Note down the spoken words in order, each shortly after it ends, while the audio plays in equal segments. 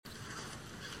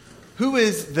Who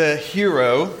is the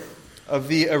hero of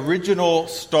the original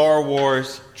Star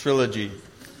Wars trilogy?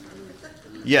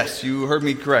 Yes, you heard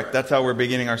me correct. That's how we're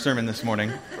beginning our sermon this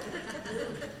morning.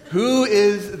 Who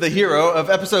is the hero of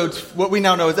what we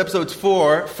now know as episodes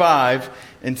 4, 5,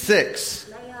 and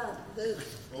 6?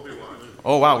 Obi-Wan.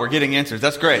 Oh, wow, we're getting answers.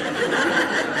 That's great.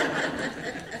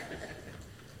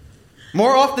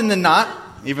 More often than not,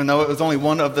 even though it was only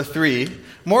one of the three,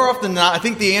 more often than not, I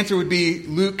think the answer would be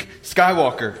Luke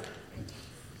Skywalker.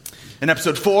 In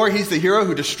episode 4, he's the hero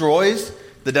who destroys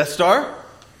the Death Star.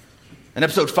 In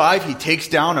episode 5, he takes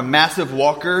down a massive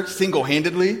walker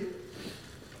single-handedly.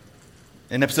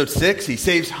 In episode 6, he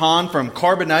saves Han from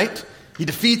carbonite. He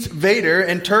defeats Vader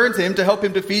and turns him to help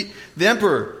him defeat the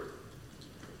Emperor.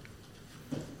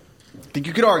 I think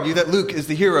you could argue that Luke is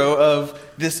the hero of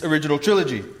this original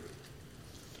trilogy.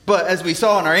 But as we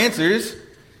saw in our answers,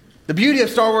 the beauty of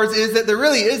Star Wars is that there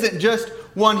really isn't just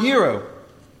one hero.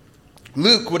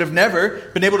 Luke would have never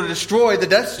been able to destroy the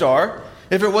Death Star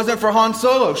if it wasn't for Han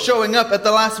Solo showing up at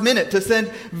the last minute to send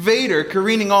Vader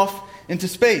careening off into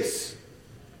space.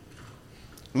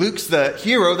 Luke's the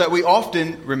hero that we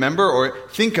often remember or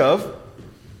think of,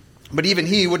 but even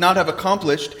he would not have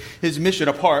accomplished his mission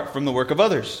apart from the work of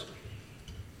others.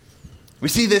 We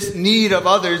see this need of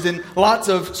others in lots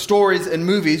of stories and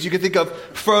movies. You can think of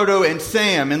Frodo and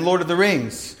Sam in Lord of the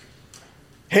Rings,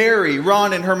 Harry,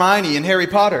 Ron, and Hermione in Harry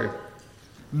Potter.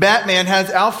 Batman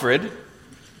has Alfred.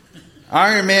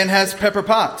 Iron Man has Pepper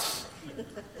Potts.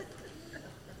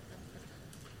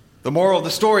 The moral of the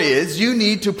story is you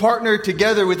need to partner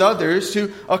together with others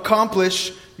to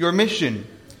accomplish your mission.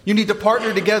 You need to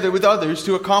partner together with others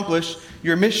to accomplish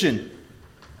your mission.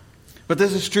 But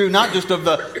this is true not just of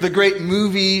the great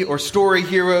movie or story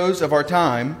heroes of our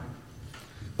time,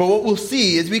 but what we'll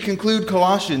see as we conclude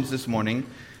Colossians this morning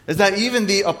is that even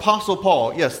the Apostle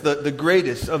Paul, yes, the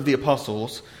greatest of the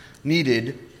apostles,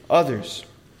 needed others.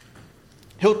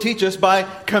 He'll teach us by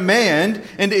command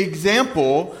and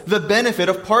example the benefit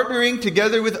of partnering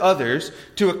together with others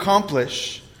to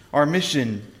accomplish our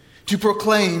mission, to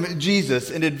proclaim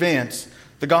Jesus and advance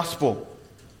the gospel.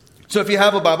 So if you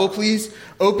have a Bible, please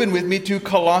open with me to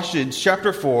Colossians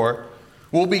chapter 4.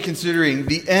 We'll be considering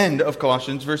the end of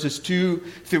Colossians, verses 2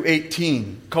 through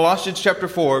 18. Colossians chapter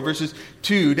 4, verses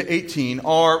 2 to 18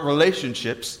 are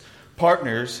relationships,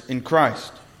 partners in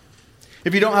Christ.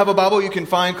 If you don't have a Bible, you can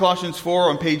find Colossians 4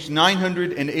 on page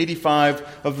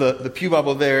 985 of the Pew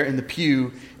Bible there in the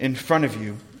pew in front of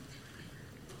you.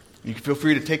 You can feel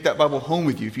free to take that Bible home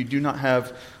with you if you do not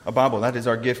have a Bible. That is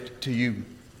our gift to you.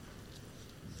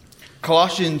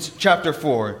 Colossians chapter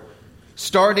 4,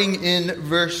 starting in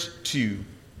verse 2,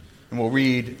 and we'll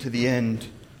read to the end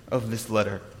of this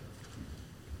letter.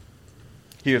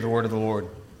 Hear the word of the Lord.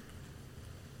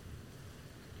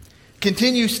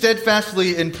 Continue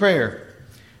steadfastly in prayer,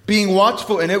 being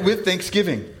watchful in it with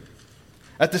thanksgiving.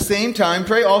 At the same time,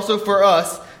 pray also for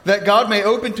us, that God may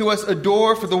open to us a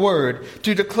door for the word,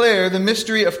 to declare the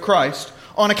mystery of Christ,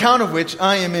 on account of which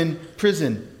I am in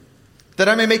prison, that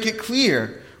I may make it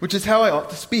clear which is how I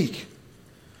ought to speak.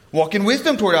 Walk in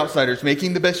wisdom toward outsiders,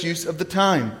 making the best use of the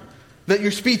time. Let your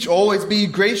speech always be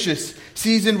gracious,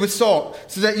 seasoned with salt,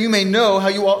 so that you may know how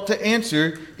you ought to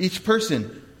answer each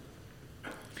person.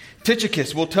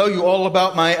 Tychicus will tell you all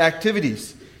about my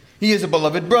activities. He is a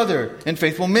beloved brother and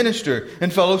faithful minister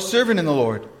and fellow servant in the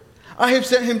Lord. I have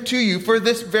sent him to you for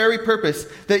this very purpose,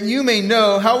 that you may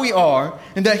know how we are,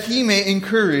 and that he may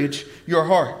encourage your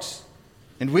hearts.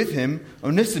 And with him,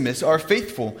 Onesimus, our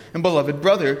faithful and beloved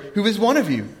brother, who is one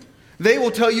of you. They will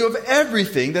tell you of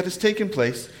everything that has taken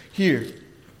place here.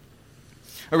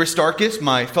 Aristarchus,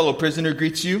 my fellow prisoner,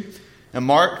 greets you, and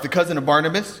Mark, the cousin of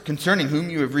Barnabas, concerning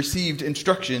whom you have received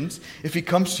instructions. If he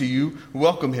comes to you,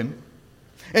 welcome him.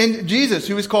 And Jesus,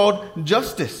 who is called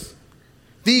Justus.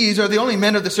 These are the only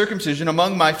men of the circumcision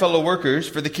among my fellow workers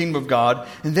for the kingdom of God,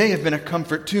 and they have been a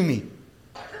comfort to me.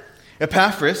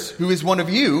 Epaphras, who is one of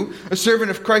you, a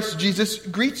servant of Christ Jesus,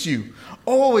 greets you,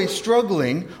 always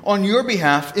struggling on your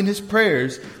behalf in his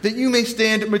prayers, that you may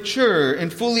stand mature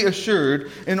and fully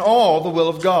assured in all the will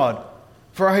of God.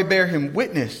 For I bear him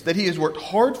witness that he has worked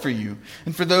hard for you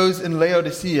and for those in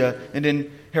Laodicea and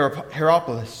in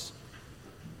Hierapolis.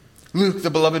 Luke,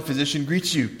 the beloved physician,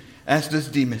 greets you, as does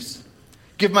Demas.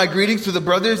 Give my greetings to the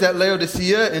brothers at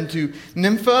Laodicea and to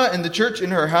Nympha and the church in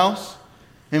her house.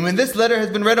 And when this letter has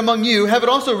been read among you, have it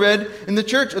also read in the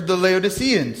church of the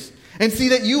Laodiceans. And see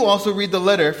that you also read the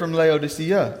letter from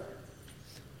Laodicea.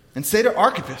 And say to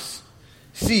Archippus,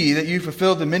 see that you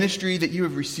fulfill the ministry that you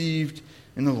have received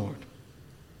in the Lord.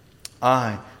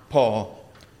 I, Paul,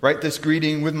 write this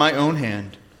greeting with my own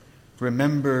hand.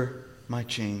 Remember my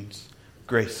chains.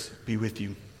 Grace be with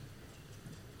you.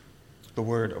 The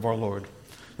word of our Lord.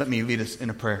 Let me lead us in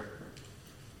a prayer.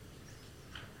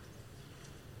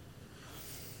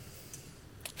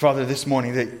 Father, this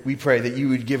morning that we pray that you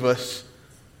would give us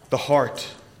the heart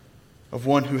of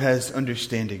one who has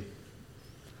understanding.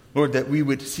 Lord, that we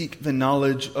would seek the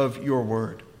knowledge of your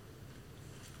word.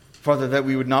 Father, that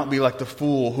we would not be like the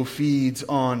fool who feeds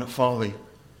on folly,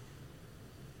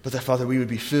 but that, Father, we would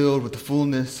be filled with the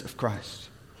fullness of Christ.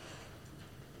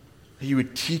 That you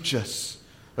would teach us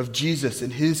of Jesus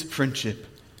and his friendship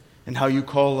and how you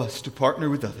call us to partner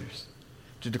with others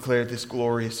to declare this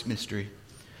glorious mystery.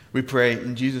 We pray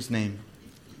in Jesus' name,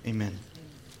 amen.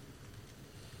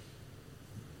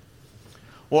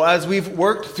 Well, as we've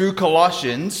worked through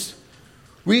Colossians,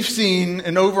 we've seen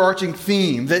an overarching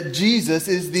theme that Jesus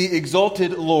is the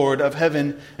exalted Lord of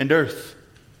heaven and earth.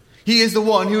 He is the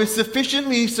one who is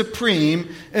sufficiently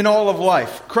supreme in all of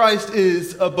life. Christ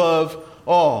is above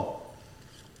all.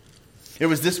 It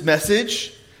was this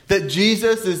message that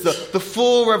Jesus is the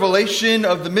full revelation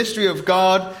of the mystery of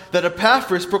God that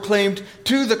Epaphras proclaimed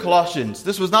to the Colossians.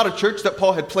 This was not a church that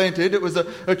Paul had planted. It was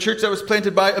a church that was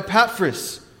planted by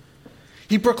Epaphras.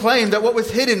 He proclaimed that what was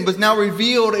hidden was now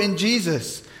revealed in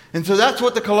Jesus. And so that's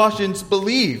what the Colossians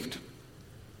believed.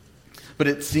 But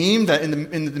it seemed that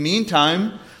in the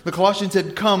meantime, the Colossians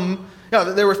had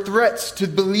that there were threats to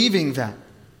believing that.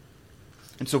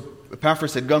 And so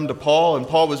Epaphras had come to Paul, and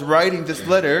Paul was writing this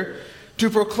letter to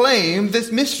proclaim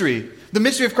this mystery, the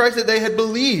mystery of Christ that they had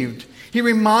believed. He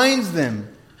reminds them,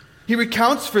 he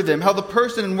recounts for them how the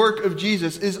person and work of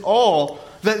Jesus is all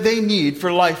that they need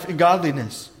for life and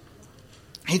godliness.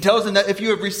 He tells them that if you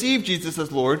have received Jesus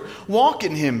as Lord, walk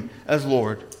in him as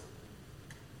Lord.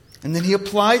 And then he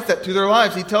applies that to their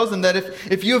lives. He tells them that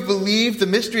if you have believed the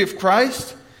mystery of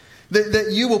Christ, that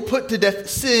you will put to death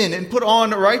sin and put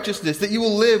on righteousness, that you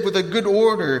will live with a good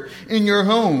order in your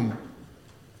home.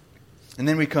 And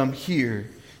then we come here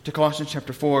to Colossians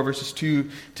chapter 4, verses 2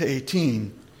 to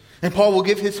 18. And Paul will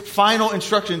give his final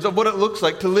instructions of what it looks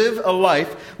like to live a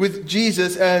life with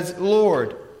Jesus as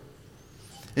Lord.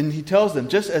 And he tells them,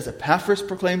 just as Epaphras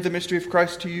proclaimed the mystery of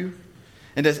Christ to you,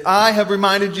 and as I have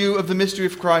reminded you of the mystery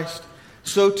of Christ,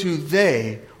 so too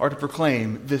they are to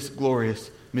proclaim this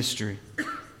glorious mystery.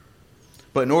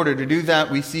 But in order to do that,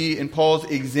 we see in Paul's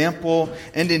example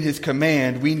and in his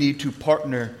command, we need to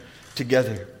partner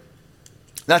together.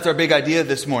 That's our big idea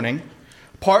this morning.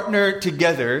 Partner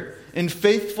together in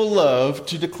faithful love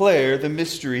to declare the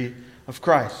mystery of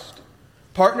Christ.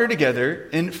 Partner together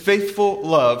in faithful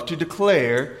love to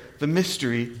declare the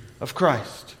mystery of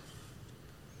Christ.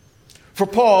 For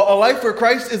Paul, a life where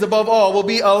Christ is above all will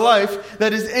be a life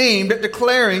that is aimed at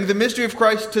declaring the mystery of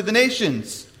Christ to the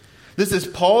nations. This is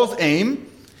Paul's aim.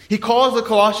 He calls the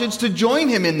Colossians to join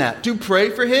him in that, to pray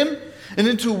for him, and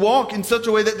then to walk in such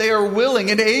a way that they are willing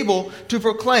and able to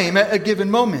proclaim at a given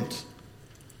moment.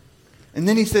 And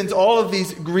then he sends all of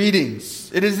these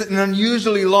greetings. It is an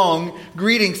unusually long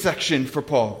greeting section for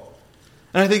Paul.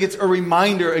 And I think it's a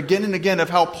reminder again and again of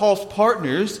how Paul's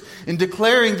partners in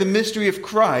declaring the mystery of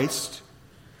Christ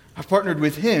have partnered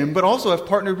with him, but also have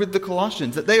partnered with the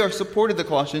Colossians, that they are supported the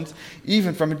Colossians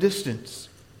even from a distance.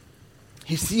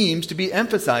 He seems to be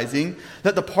emphasizing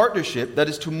that the partnership that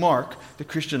is to mark the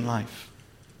Christian life.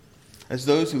 As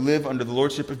those who live under the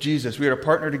lordship of Jesus, we are to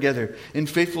partner together in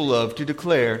faithful love to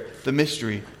declare the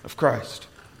mystery of Christ.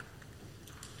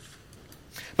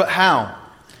 But how?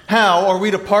 How are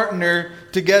we to partner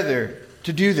together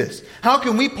to do this? How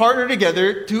can we partner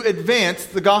together to advance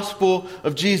the gospel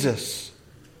of Jesus?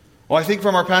 Well, I think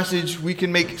from our passage we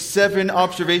can make 7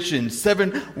 observations,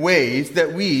 7 ways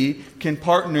that we can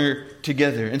partner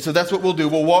together. And so that's what we'll do.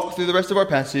 We'll walk through the rest of our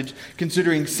passage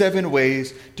considering 7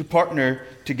 ways to partner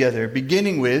together,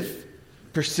 beginning with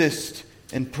persist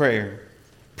in prayer.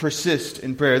 Persist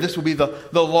in prayer. This will be the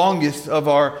longest of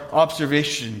our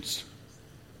observations.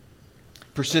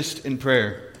 Persist in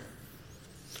prayer.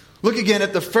 Look again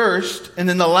at the first and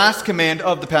then the last command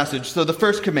of the passage. So the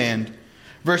first command,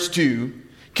 verse 2,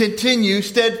 continue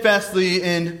steadfastly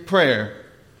in prayer.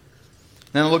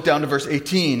 Then I'll look down to verse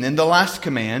 18. And the last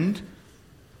command,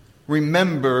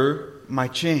 remember my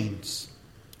chains.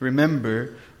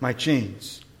 Remember my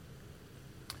chains.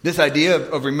 This idea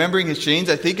of remembering his chains,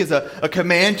 I think, is a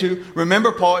command to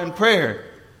remember Paul in prayer.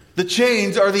 The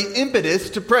chains are the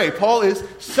impetus to pray. Paul is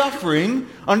suffering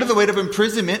under the weight of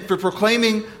imprisonment for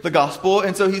proclaiming the gospel,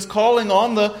 and so he's calling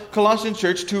on the Colossian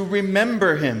church to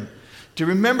remember him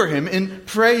in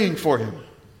praying for him.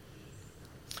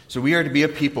 So we are to be a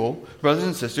people, brothers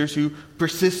and sisters, who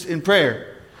persist in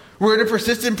prayer. We're to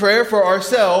persist in prayer for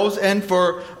ourselves and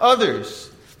for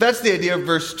others. That's the idea of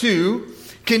verse 2.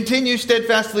 Continue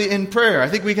steadfastly in prayer. I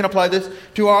think we can apply this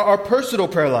to our personal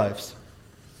prayer lives.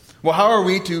 Well, how are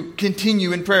we to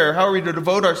continue in prayer? How are we to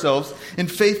devote ourselves in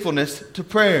faithfulness to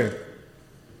prayer?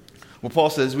 Well, Paul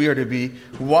says we are to be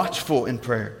watchful in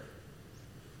prayer.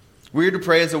 We are to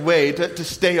pray as a way to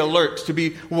stay alert, to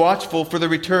be watchful for the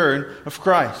return of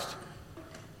Christ.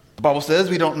 The Bible says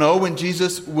we don't know when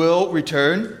Jesus will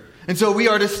return, and so we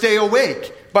are to stay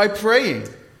awake by praying.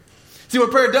 See, what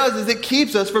prayer does is it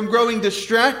keeps us from growing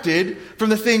distracted from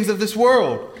the things of this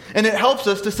world, and it helps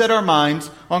us to set our minds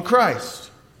on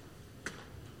Christ.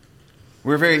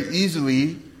 We're very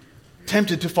easily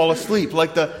tempted to fall asleep,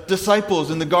 like the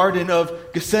disciples in the Garden of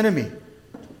Gethsemane.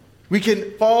 We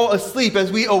can fall asleep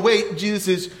as we await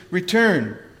Jesus'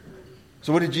 return.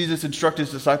 So what did Jesus instruct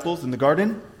his disciples in the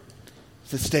garden? He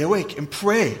said, stay awake and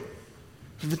pray,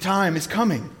 for the time is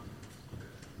coming.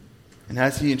 And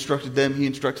as he instructed them, he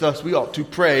instructs us. We ought to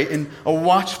pray in a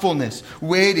watchfulness,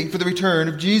 waiting for the return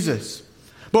of Jesus.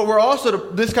 But we're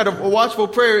also, this kind of watchful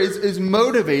prayer is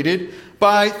motivated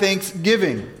by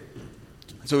thanksgiving.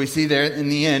 So we see there in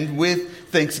the end, with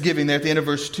thanksgiving, there at the end of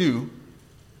verse 2,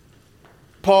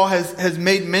 Paul has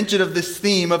made mention of this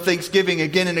theme of thanksgiving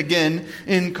again and again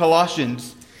in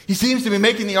Colossians. He seems to be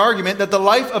making the argument that the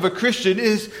life of a Christian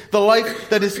is the life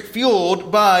that is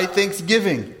fueled by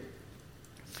thanksgiving.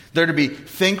 They're to be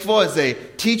thankful as they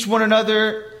teach one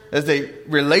another, as they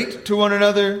relate to one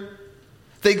another.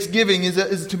 Thanksgiving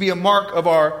is to be a mark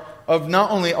of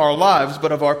not only our lives,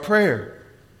 but of our prayer.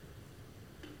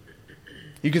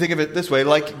 You can think of it this way,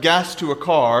 like gas to a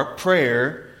car,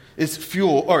 prayer is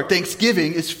fuel, or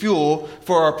thanksgiving is fuel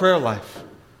for our prayer life.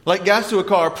 Like gas to a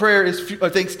car,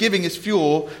 thanksgiving is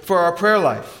fuel for our prayer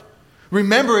life.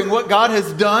 Remembering what God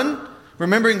has done,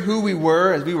 remembering who we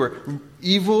were as we were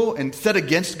evil and set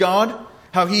against God,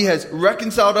 how He has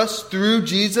reconciled us through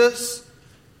Jesus,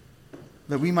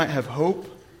 that we might have hope.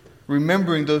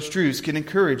 Remembering those truths can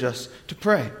encourage us to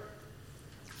pray.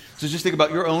 So just think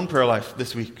about your own prayer life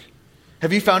this week.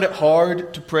 Have you found it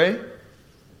hard to pray?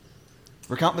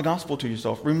 Recount the gospel to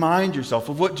yourself. Remind yourself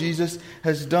of what Jesus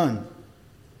has done.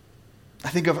 I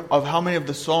think of how many of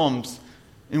the Psalms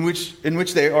in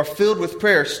which they are filled with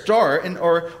prayer start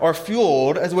or are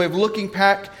fueled as a way of looking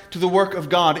back to the work of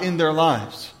God in their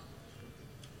lives.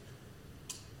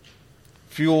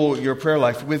 Fuel your prayer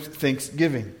life with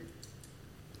thanksgiving.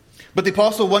 But the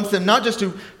apostle wants them not just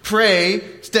to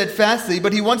pray steadfastly,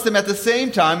 but he wants them at the same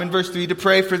time, in verse 3, to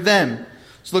pray for them.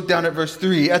 Let's look down at verse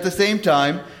 3. At the same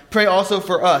time, pray also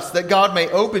for us, that God may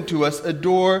open to us a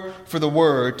door for the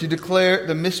word, to declare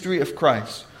the mystery of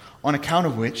Christ, on account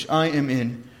of which I am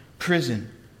in prison.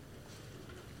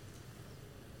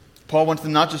 Paul wants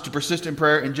them not just to persist in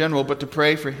prayer in general, but to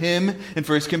pray for him and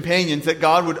for his companions, that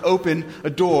God would open a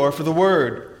door for the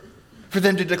word, for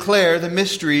them to declare the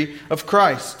mystery of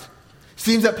Christ.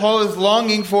 Seems that Paul is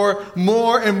longing for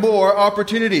more and more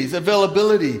opportunities,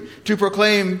 availability to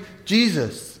proclaim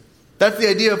Jesus. That's the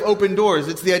idea of open doors.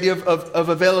 It's the idea of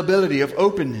availability, of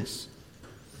openness.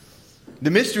 The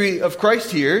mystery of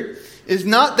Christ here is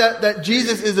not that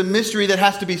Jesus is a mystery that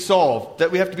has to be solved,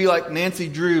 that we have to be like Nancy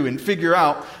Drew and figure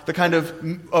out the kind of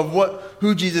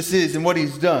who Jesus is and what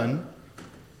he's done.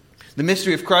 The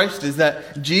mystery of Christ is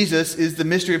that Jesus is the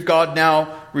mystery of God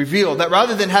now revealed. That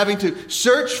rather than having to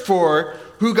search for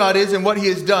who God is and what he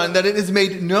has done, that it is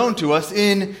made known to us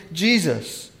in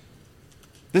Jesus.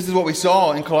 This is what we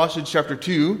saw in Colossians chapter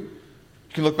 2. You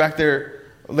can look back there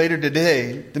later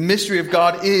today. The mystery of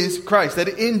God is Christ. That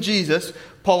in Jesus,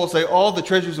 Paul will say, all the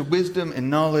treasures of wisdom and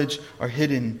knowledge are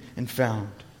hidden and found.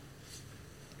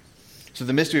 So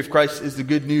the mystery of Christ is the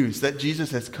good news that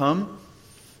Jesus has come,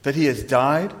 that he has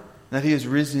died, that he has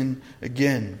risen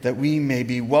again, that we may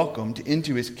be welcomed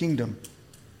into his kingdom.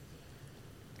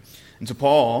 And so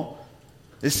Paul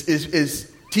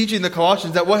is teaching the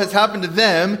Colossians that what has happened to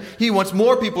them, he wants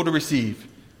more people to receive.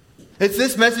 It's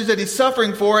this message that he's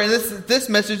suffering for, and this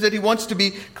message that he wants to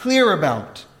be clear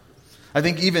about. I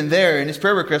think even there in his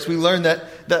prayer request, we learn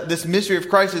that this mystery of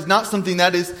Christ is not something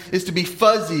that is to be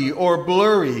fuzzy or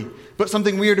blurry, but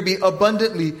something we are to be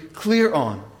abundantly clear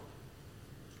on.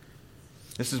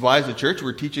 This is why as a church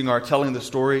we're teaching our Telling the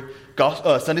Story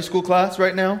Sunday school class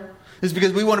right now. This is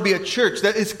because we want to be a church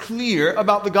that is clear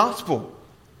about the gospel.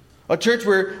 A church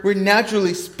where we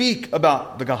naturally speak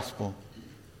about the gospel.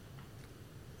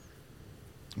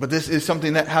 But this is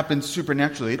something that happens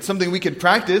supernaturally. It's something we can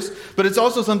practice, but it's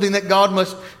also something that God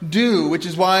must do, which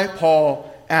is why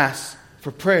Paul asks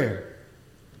for prayer.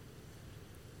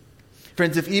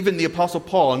 Friends, if even the Apostle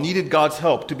Paul needed God's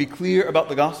help to be clear about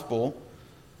the gospel,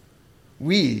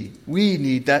 we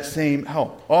need that same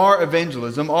help. Our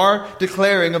evangelism, our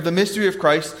declaring of the mystery of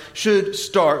Christ should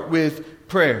start with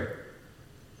prayer.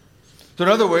 So in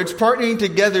other words, partnering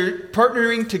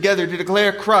together to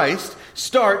declare Christ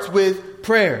starts with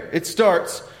prayer. It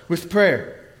starts with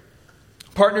prayer.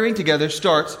 Partnering together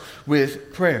starts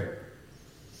with prayer.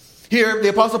 Here, the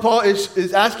Apostle Paul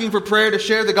is asking for prayer to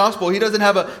share the gospel. He doesn't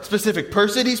have a specific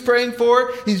person he's praying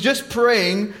for. He's just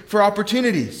praying for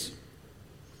opportunities.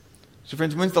 So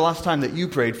friends, when's the last time that you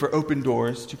prayed for open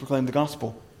doors to proclaim the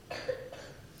gospel?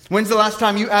 When's the last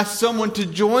time you asked someone to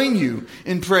join you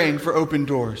in praying for open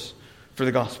doors for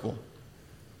the gospel?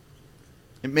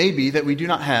 It may be that we do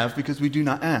not have because we do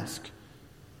not ask.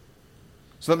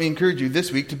 So let me encourage you this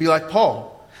week to be like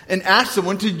Paul and ask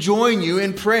someone to join you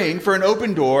in praying for an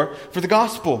open door for the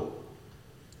gospel.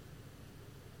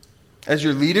 As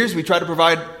your leaders, we try to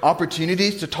provide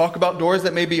opportunities to talk about doors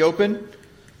that may be open.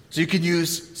 So you can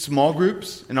use small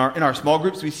groups. In our small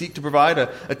groups, we seek to provide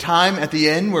a time at the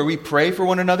end where we pray for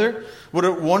one another. What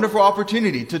a wonderful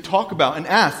opportunity to talk about and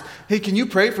ask, hey, can you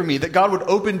pray for me that God would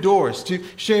open doors to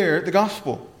share the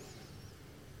gospel?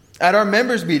 At our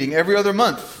members meeting every other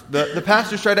month, the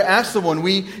pastors try to ask someone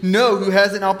we know who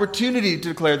has an opportunity to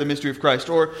declare the mystery of Christ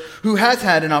or who has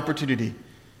had an opportunity.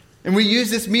 And we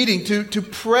use this meeting to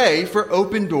pray for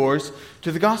open doors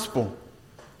to the gospel.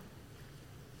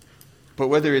 But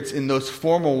whether it's in those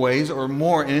formal ways or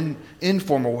more in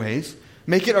informal ways,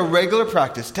 make it a regular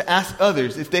practice to ask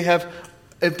others if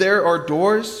there are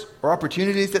doors or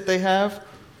opportunities that they have,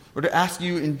 or to ask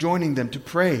you in joining them to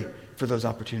pray for those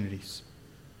opportunities.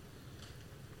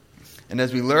 And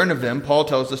as we learn of them, Paul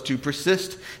tells us to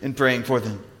persist in praying for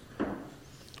them.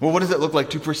 Well, what does it look like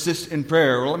to persist in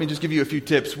prayer? Well, let me just give you a few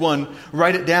tips. One,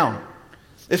 write it down.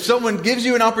 If someone gives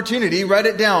you an opportunity, write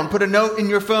it down. Put a note in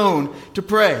your phone to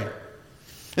pray.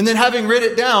 And then having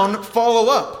written it down, follow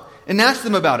up and ask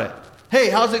them about it. Hey,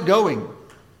 how's it going?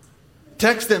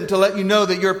 Text them to let you know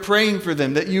that you're praying for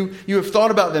them, that you have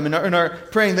thought about them and are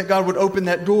praying that God would open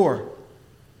that door.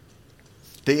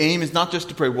 The aim is not just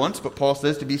to pray once, but Paul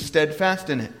says to be steadfast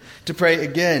in it, to pray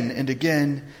again and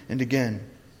again and again.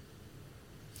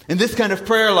 And this kind of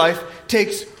prayer life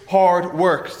takes hard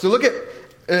work. So look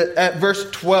at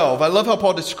verse 12. I love how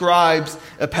Paul describes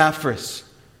Epaphras.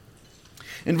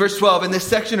 In verse 12, in this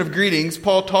section of greetings,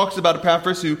 Paul talks about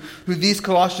Epaphras, who these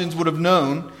Colossians would have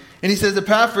known. And he says,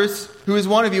 Epaphras, who is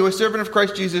one of you, a servant of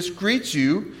Christ Jesus, greets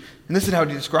you. And this is how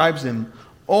he describes him.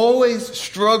 Always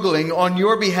struggling on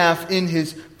your behalf in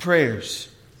his prayers.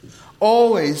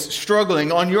 Always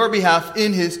struggling on your behalf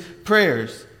in his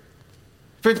prayers.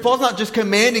 Friends, Paul's not just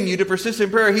commanding you to persist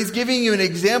in prayer. He's giving you an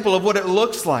example of what it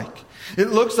looks like. It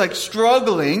looks like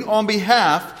struggling on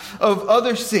behalf of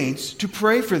other saints to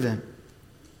pray for them.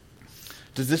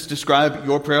 Does this describe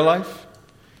your prayer life?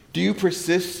 Do you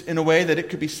persist in a way that it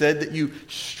could be said that you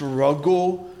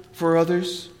struggle for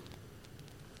others?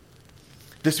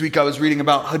 This week I was reading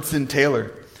about Hudson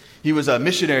Taylor. He was a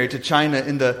missionary to China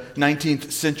in the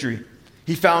 19th century.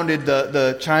 He founded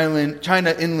the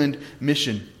China Inland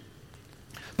Mission.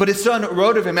 But his son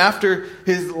wrote of him after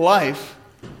his life.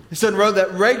 His son wrote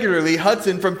that regularly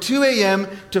Hudson, from 2 a.m.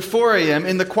 to 4 a.m.,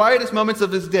 in the quietest moments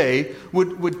of his day,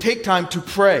 would take time to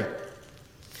pray.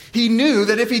 He knew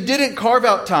that if he didn't carve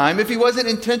out time, if he wasn't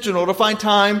intentional to find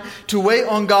time to wait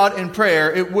on God in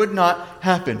prayer, it would not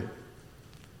happen.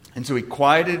 And so he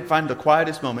find the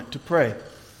quietest moment to pray.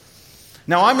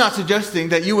 Now, I'm not suggesting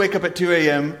that you wake up at 2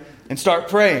 a.m. and start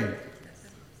praying.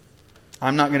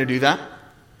 I'm not going to do that.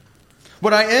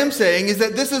 What I am saying is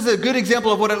that this is a good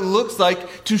example of what it looks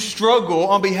like to struggle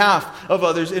on behalf of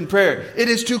others in prayer. It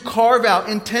is to carve out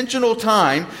intentional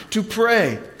time to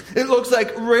pray. It looks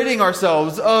like ridding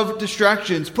ourselves of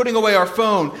distractions, putting away our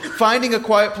phone, finding a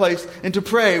quiet place, and to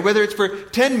pray, whether it's for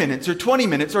 10 minutes or 20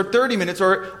 minutes or 30 minutes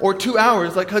or 2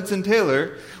 hours like Hudson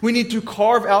Taylor. We need to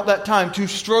carve out that time to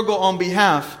struggle on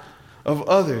behalf of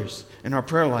others in our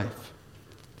prayer life.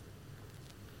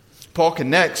 Paul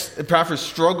connects Epaphras'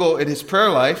 struggle in his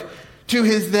prayer life to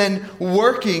his then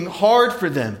working hard for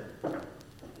them.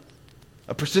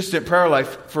 A persistent prayer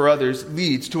life for others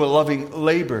leads to a loving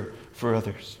labor for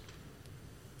others.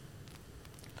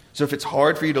 So if it's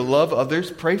hard for you to love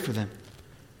others, pray for them.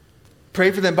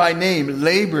 Pray for them by name.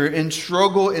 Labor and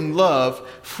struggle in love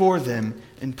for them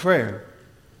in prayer.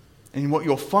 And what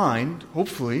you'll find,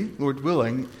 hopefully, Lord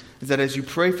willing, is that as you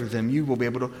pray for them, you will be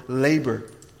able to labor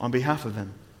on behalf of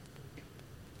them.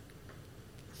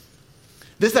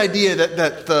 This idea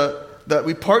that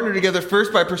we partner together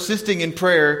first by persisting in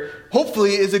prayer,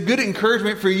 hopefully is a good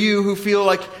encouragement for you who feel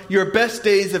like your best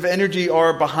days of energy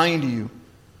are behind you.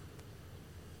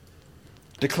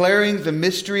 Declaring the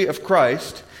mystery of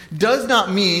Christ does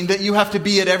not mean that you have to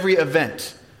be at every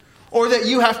event or that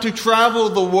you have to travel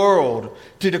the world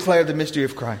to declare the mystery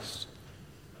of Christ.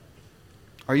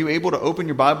 Are you able to open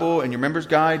your Bible and your member's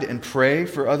guide and pray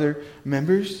for other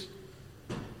members?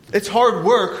 It's hard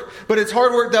work, but it's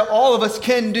hard work that all of us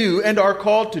can do and are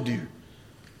called to do.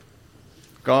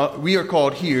 We are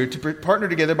called here to partner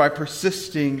together by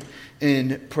persisting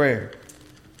in prayer.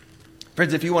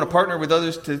 Friends, if you want to partner with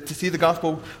others to see the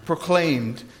gospel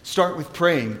proclaimed, start with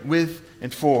praying with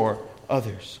and for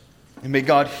others. And may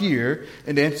God hear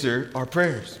and answer our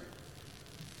prayers.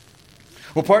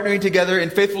 Well, partnering together in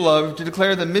faithful love to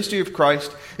declare the mystery of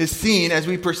Christ is seen as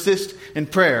we persist in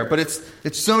prayer. But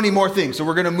it's so many more things. So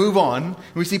we're going to move on.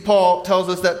 We see Paul tells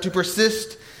us that to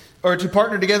persist or to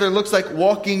partner together looks like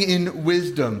walking in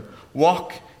wisdom.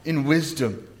 Walk in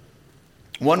wisdom.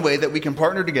 One way that we can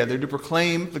partner together to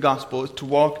proclaim the gospel is to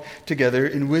walk together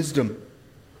in wisdom.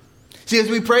 See, as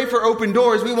we pray for open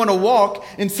doors, we want to walk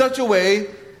in such a way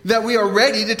that we are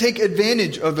ready to take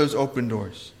advantage of those open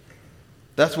doors.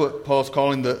 That's what Paul's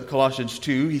calling the Colossians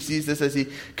 2. He sees this as he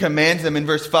commands them in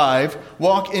verse 5.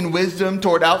 Walk in wisdom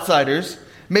toward outsiders,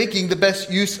 making the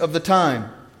best use of the time.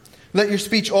 Let your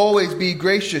speech always be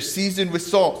gracious, seasoned with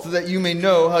salt, so that you may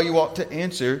know how you ought to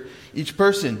answer each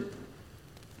person.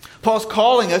 Paul's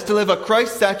calling us to live a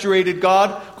Christ-saturated,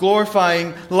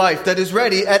 God-glorifying life that is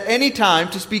ready at any time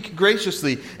to speak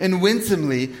graciously and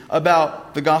winsomely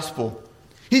about the gospel.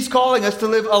 He's calling us to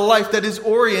live a life that is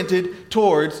oriented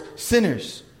towards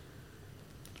sinners.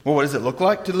 Well, what does it look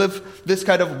like to live this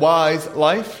kind of wise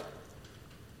life?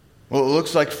 Well, it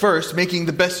looks like first making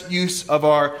the best use of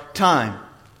our time.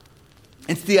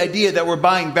 It's the idea that we're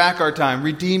buying back our time,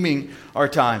 redeeming our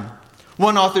time.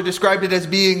 One author described it as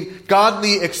being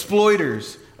godly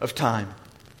exploiters of time.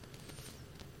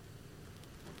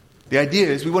 The idea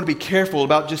is we want to be careful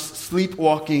about just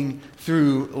sleepwalking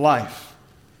through life.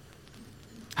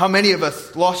 How many of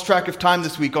us lost track of time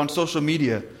this week on social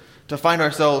media to find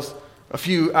ourselves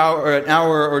an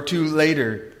hour or two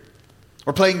later,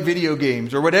 or playing video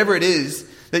games, or whatever it is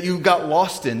that you got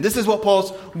lost in? This is what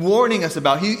Paul's warning us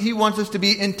about. He wants us to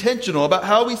be intentional about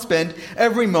how we spend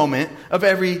every moment of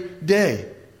every day.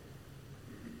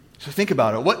 So think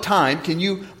about it. What time can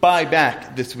you buy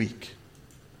back this week?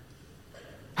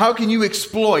 How can you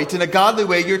exploit in a godly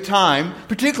way your time,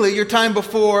 particularly your time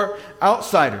before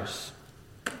outsiders?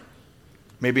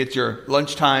 Maybe it's your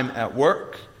lunchtime at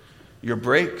work, your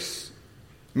breaks.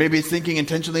 Maybe it's thinking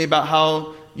intentionally about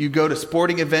how you go to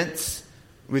sporting events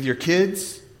with your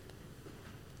kids.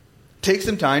 Take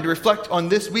some time to reflect on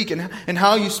this week and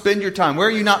how you spend your time. Where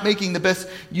are you not making the best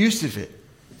use of it?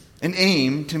 And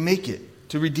aim to make it,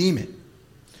 to redeem it.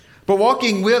 But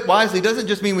walking wisely doesn't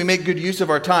just mean we make good use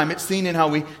of our time. It's seen in how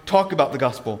we talk about the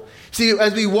gospel. See,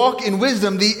 as we walk in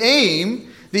wisdom, the aim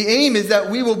is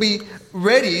that we will be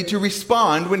ready to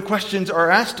respond when questions are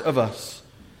asked of us.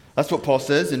 That's what Paul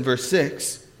says in verse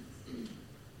 6.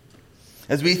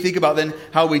 As we think about then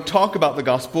how we talk about the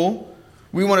gospel,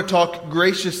 we want to talk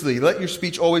graciously. Let your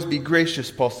speech always be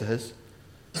gracious, Paul says.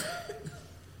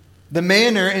 The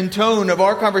manner and tone of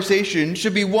our conversation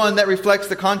should be one that reflects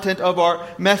the content of our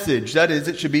message. That is,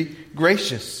 it should be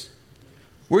gracious.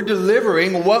 We're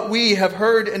delivering what we have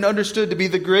heard and understood to be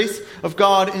the grace of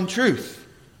God in truth.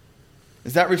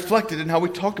 Is that reflected in how we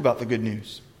talk about the good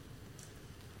news?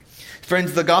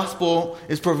 Friends, the gospel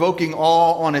is provoking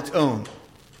all on its own.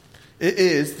 It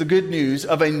is the good news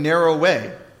of a narrow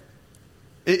way.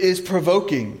 It is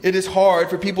provoking. It is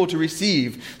hard for people to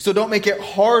receive. So don't make it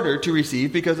harder to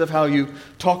receive because of how you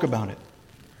talk about it.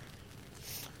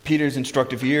 Peter's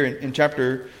instructive here in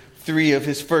chapter 3 of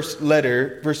his first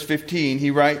letter, verse 15, he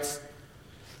writes,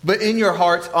 "But in your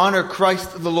hearts honor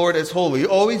Christ the Lord as holy,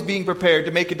 always being prepared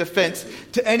to make a defense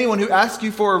to anyone who asks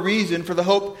you for a reason for the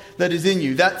hope that is in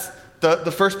you." That's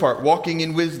the first part, walking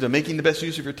in wisdom, making the best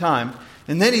use of your time.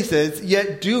 And then he says,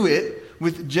 "Yet do it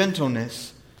with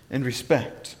gentleness and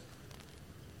respect."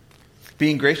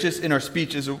 Being gracious in our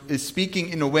speech is speaking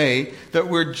in a way that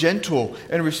we're gentle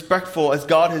and respectful as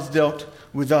God has dealt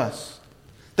with us.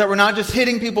 That we're not just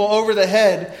hitting people over the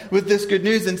head with this good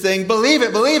news and saying, "Believe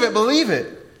it, believe it, believe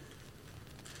it."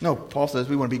 No, Paul says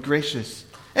we want to be gracious.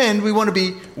 And we want to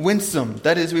be winsome.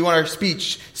 That is, we want our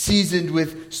speech seasoned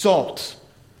with salt.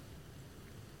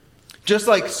 Just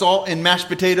like salt in mashed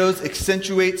potatoes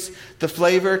accentuates the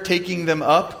flavor, taking them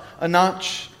up a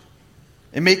notch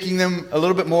and making them a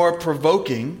little bit more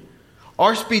provoking,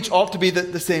 our speech ought to be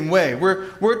the same way.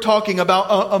 We're talking about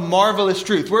a marvelous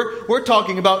truth. We're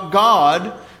talking about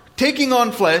God taking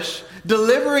on flesh,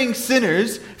 delivering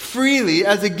sinners freely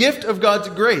as a gift of God's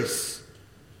grace.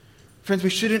 Friends, we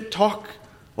shouldn't talk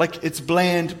like it's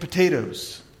bland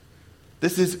potatoes.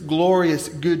 This is glorious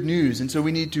good news, and so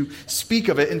we need to speak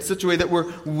of it in such a way that we're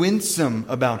winsome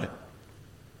about it.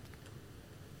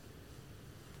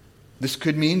 This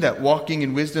could mean that walking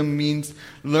in wisdom means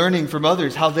learning from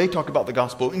others how they talk about the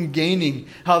gospel and gaining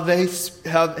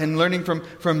and learning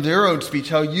from their own speech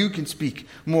how you can speak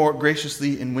more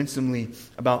graciously and winsomely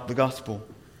about the gospel.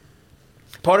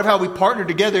 Part of how we partner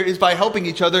together is by helping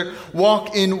each other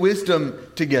walk in wisdom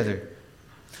together.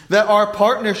 That our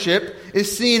partnership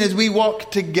is seen as we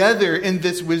walk together in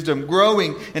this wisdom,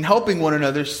 growing and helping one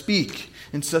another speak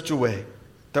in such a way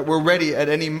that we're ready at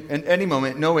any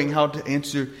moment, knowing how to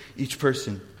answer each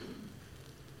person.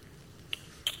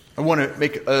 I want to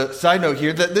make a side note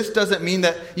here that this doesn't mean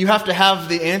that you have to have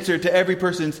the answer to every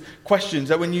person's questions.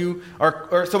 That when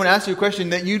or someone asks you a question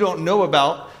that you don't know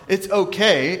about, it's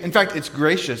okay. In fact, it's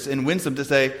gracious and winsome to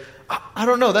say, I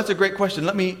don't know, that's a great question.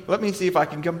 Let me see if I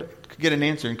can get an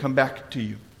answer and come back to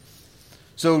you.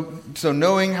 So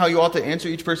knowing how you ought to answer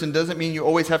each person doesn't mean you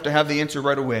always have to have the answer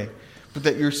right away, but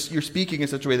that you're speaking in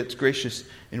such a way that's gracious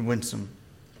and winsome.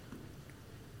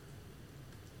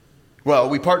 Well,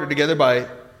 we partner together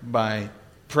by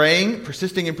praying,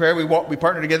 persisting in prayer. We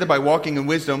partner together by walking in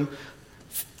wisdom.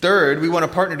 Third, we want to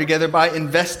partner together by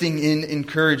investing in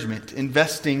encouragement.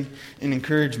 Investing in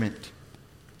encouragement.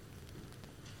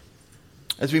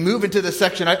 As we move into this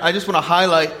section, I just want to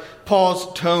highlight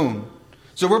Paul's tone.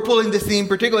 So we're pulling this theme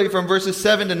particularly from verses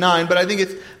 7 to 9, but I think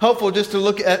it's helpful just to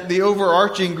look at the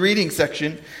overarching greeting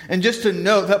section and just to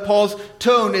note that Paul's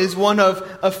tone is one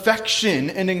of affection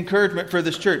and encouragement for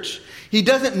this church. He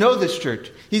doesn't know this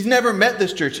church. He's never met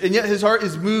this church, and yet his heart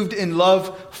is moved in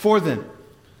love for them.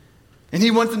 And he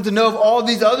wants them to know of all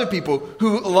these other people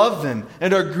who love them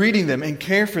and are greeting them and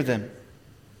care for them.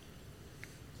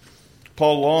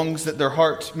 Paul longs that their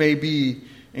hearts may be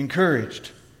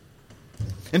encouraged.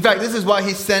 In fact, this is why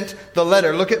he sent the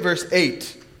letter. Look at verse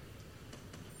 8.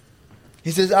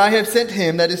 He says, I have sent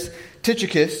him, that is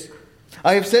Tychicus,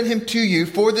 I have sent him to you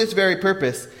for this very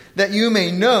purpose, that you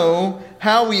may know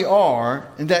how we are,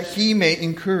 and that he may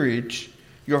encourage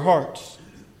your hearts.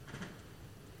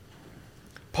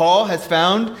 Paul has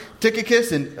found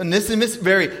Tychicus and Onesimus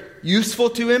very useful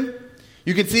to him.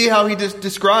 You can see how he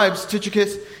describes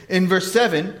Tychicus in verse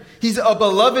 7. He's a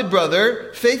beloved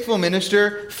brother, faithful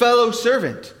minister, fellow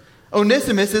servant.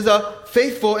 Onesimus is a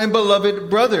faithful and beloved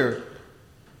brother.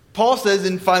 Paul says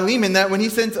in Philemon that when he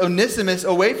sends Onesimus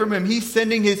away from him, he's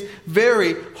sending his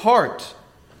very heart.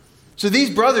 So these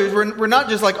brothers were not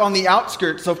just like on the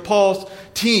outskirts of Paul's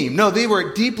team. No, they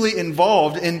were deeply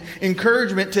involved in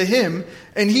encouragement to him,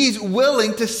 and he's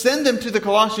willing to send them to the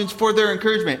Colossians for their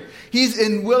encouragement. He's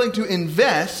willing to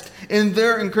invest in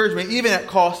their encouragement, even at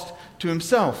cost to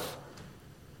himself.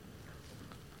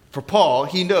 For Paul,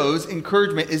 he knows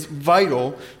encouragement is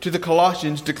vital to the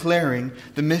Colossians declaring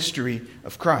the mystery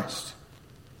of Christ.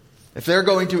 If they're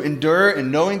going to endure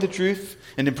in knowing the truth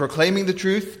and in proclaiming the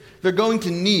truth, they're going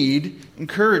to need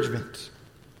encouragement.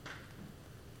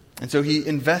 And so he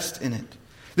invests in it.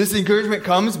 This encouragement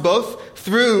comes both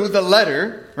through the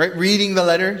letter, right? Reading the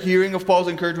letter, hearing of Paul's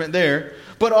encouragement there,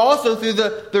 but also through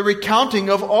the recounting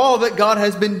of all that God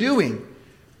has been doing.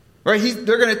 Right?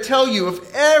 They're going to tell you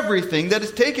of everything that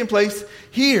has taken place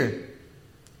here.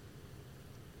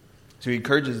 So he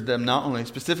encourages them not only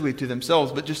specifically to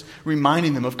themselves, but just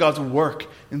reminding them of God's work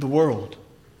in the world.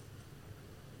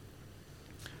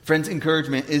 Friends,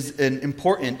 encouragement is an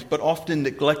important but often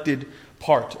neglected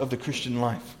part of the Christian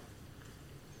life.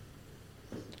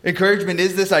 Encouragement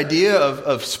is this idea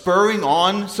of spurring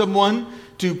on someone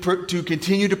to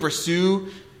continue to pursue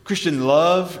Christian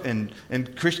love and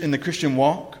in the Christian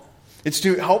walk. It's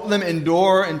to help them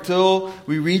endure until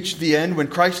we reach the end when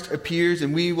Christ appears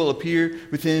and we will appear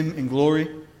with him in glory.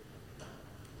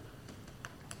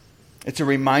 It's a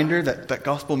reminder that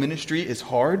gospel ministry is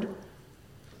hard.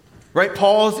 Right?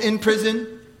 Paul's in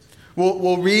prison.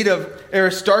 We'll read of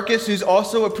Aristarchus, who's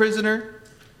also a prisoner.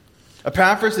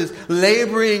 Epaphras is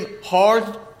laboring hard.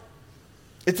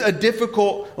 It's a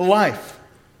difficult life.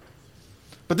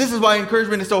 But this is why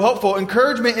encouragement is so helpful.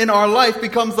 Encouragement in our life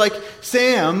becomes like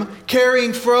Sam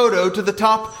carrying Frodo to the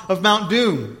top of Mount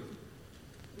Doom.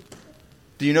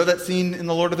 Do you know that scene in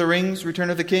The Lord of the Rings, Return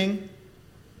of the King?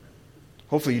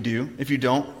 Hopefully you do. If you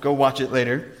don't, go watch it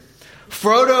later.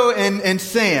 Frodo and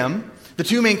Sam, the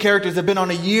two main characters, have been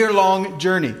on a year-long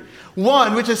journey.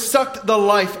 One which has sucked the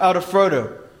life out of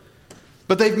Frodo.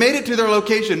 But they've made it to their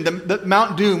location, the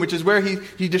Mount Doom, which is where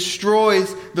he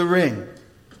destroys the ring.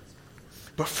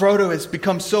 But Frodo has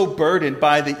become so burdened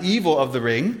by the evil of the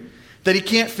ring that he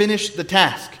can't finish the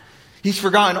task. He's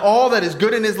forgotten all that is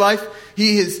good in his life.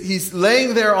 He's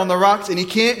laying there on the rocks and he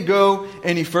can't go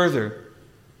any further.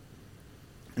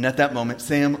 And at that moment,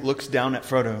 Sam looks down at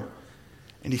Frodo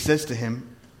and he says to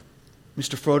him,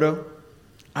 "Mr. Frodo,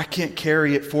 I can't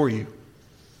carry it for you,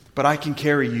 but I can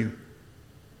carry you."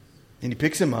 And he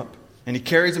picks him up and he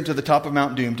carries him to the top of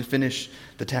Mount Doom to finish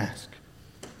the task.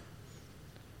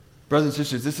 Brothers and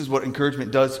sisters, this is what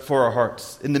encouragement does for our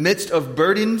hearts. In the midst of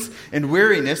burdens and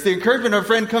weariness, the encouragement of a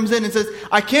friend comes in and says,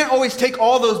 "I can't always take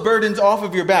all those burdens off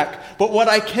of your back, but what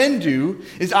I can do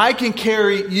is I can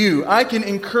carry you. I can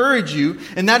encourage you,"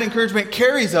 and that encouragement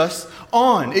carries us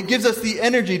on. It gives us the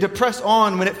energy to press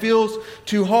on when it feels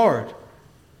too hard.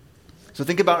 So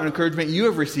think about an encouragement you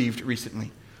have received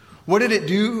recently. What did it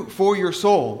do for your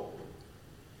soul?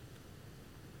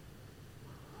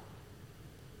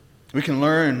 We can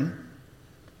learn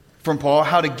from Paul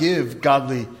how to give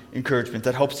godly encouragement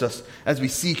that helps us as we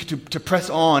seek to press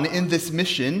on in this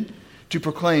mission to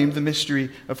proclaim the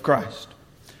mystery of Christ.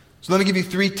 So let me give you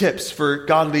 3 tips for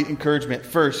godly encouragement.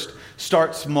 First,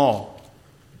 start small.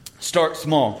 Start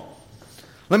small.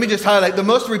 Let me just highlight the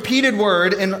most repeated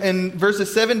word in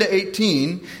verses 7 to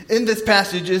 18 in this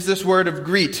passage is this word of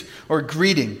greet or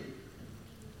greeting.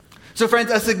 So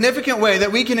friends, a significant way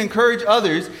that we can encourage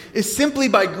others is simply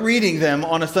by greeting them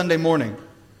on a Sunday morning.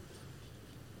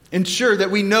 Ensure that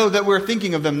we know that we're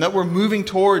thinking of them, that we're moving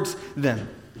towards them.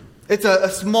 It's a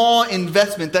small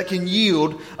investment that can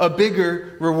yield a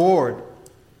bigger reward.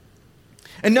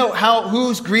 And note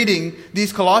who's greeting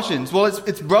these Colossians. Well,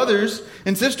 it's brothers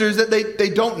and sisters that they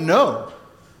don't know.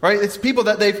 Right? It's people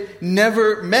that they've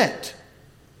never met.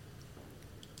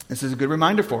 This is a good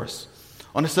reminder for us.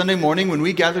 On a Sunday morning when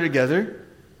we gather together,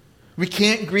 we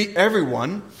can't greet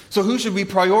everyone. So who should we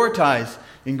prioritize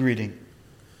in greeting?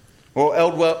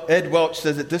 Well, Ed Welch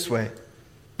says it this way,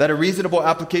 that a reasonable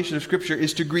application of Scripture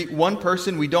is to greet one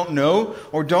person we don't know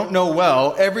or don't know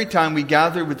well every time we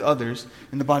gather with others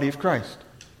in the body of Christ.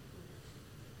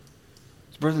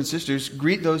 So brothers and sisters,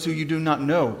 greet those who you do not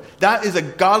know. That is a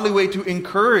godly way to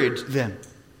encourage them,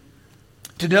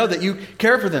 to know that you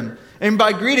care for them. And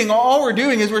by greeting, all we're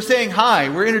doing is we're saying hi.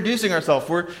 We're introducing ourselves.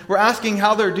 We're asking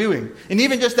how they're doing. And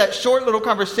even just that short little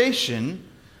conversation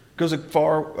goes a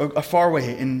far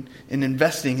way in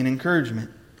investing in encouragement.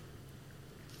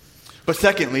 But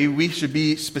secondly, we should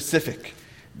be specific.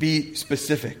 Be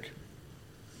specific.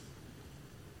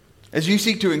 As you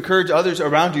seek to encourage others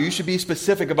around you, you should be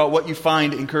specific about what you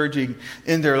find encouraging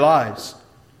in their lives.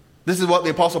 This is what the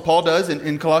Apostle Paul does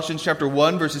in Colossians chapter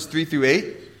 1, verses 3 through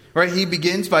 8. Right? He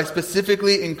begins by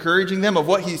specifically encouraging them of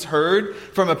what he's heard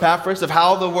from Epaphras, of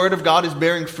how the Word of God is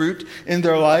bearing fruit in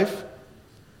their life.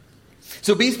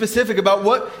 So be specific about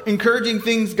what encouraging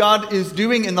things God is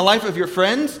doing in the life of your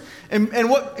friends and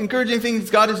what encouraging things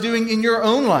God is doing in your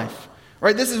own life.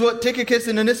 Right? This is what Tychicus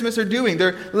and Onesimus are doing.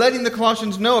 They're letting the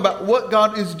Colossians know about what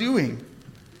God is doing.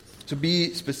 So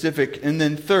be specific. And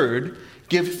then third,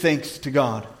 give thanks to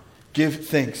God. Give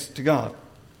thanks to God.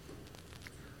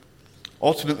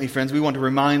 Ultimately, friends, we want to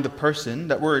remind the person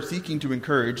that we're seeking to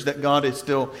encourage that God is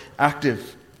still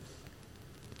active.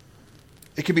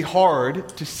 It can be hard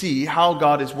to see how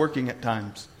God is working at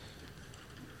times.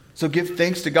 So give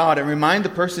thanks to God and remind the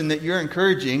person that you're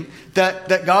encouraging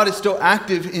that God is still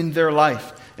active in their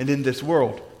life and in this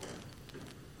world.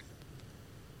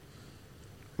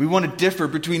 We want to differ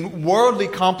between worldly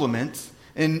compliments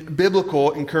and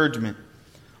biblical encouragement.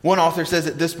 One author says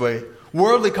it this way: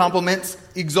 worldly compliments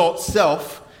exalt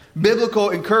self.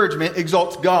 Biblical encouragement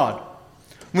exalts God.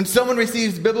 When someone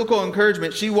receives biblical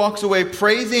encouragement, she walks away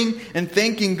praising and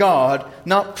thanking God,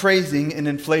 not praising and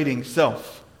inflating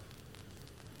self.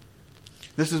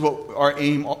 This is what our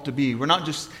aim ought to be. We're not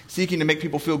just seeking to make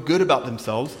people feel good about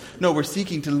themselves. No, we're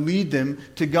seeking to lead them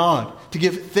to God, to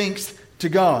give thanks to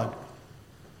God.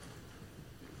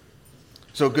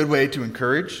 So a good way to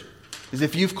encourage is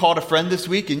if you've called a friend this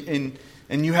week and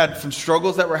you had some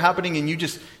struggles that were happening and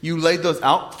you laid those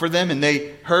out for them and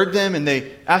they heard them and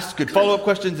they asked good follow-up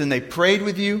questions and they prayed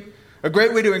with you. A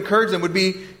great way to encourage them would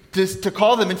be to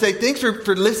call them and say, thanks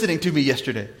for listening to me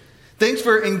yesterday. Thanks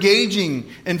for engaging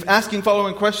and asking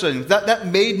following questions. That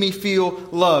made me feel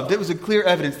loved. It was a clear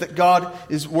evidence that God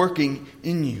is working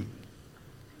in you.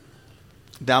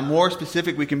 The more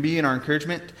specific we can be in our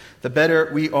encouragement, the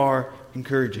better we are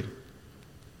encouraging.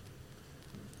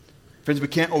 Friends, we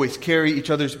can't always carry each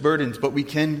other's burdens, but we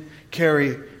can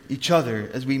carry each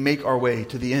other as we make our way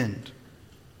to the end.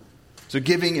 So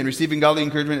giving and receiving godly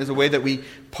encouragement is a way that we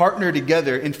partner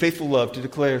together in faithful love to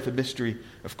declare the mystery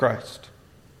of Christ.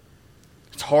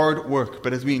 It's hard work,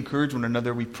 but as we encourage one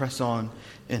another, we press on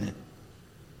in it.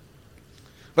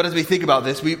 But as we think about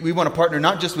this, we want to partner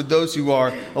not just with those who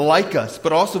are like us,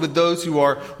 but also with those who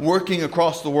are working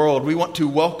across the world. We want to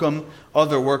welcome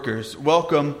other workers.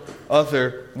 Welcome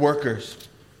other workers.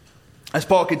 As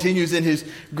Paul continues in his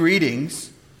greetings,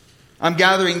 I'm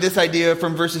gathering this idea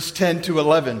from verses 10 to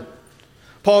 11.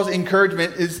 Paul's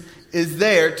encouragement is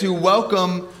there to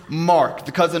welcome Mark,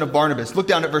 the cousin of Barnabas. Look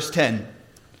down at verse 10.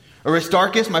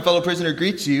 Aristarchus, my fellow prisoner,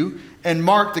 greets you, and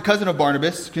Mark, the cousin of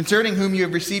Barnabas, concerning whom you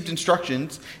have received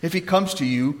instructions. If he comes to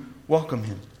you, welcome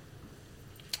him.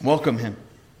 Welcome him.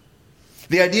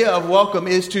 The idea of welcome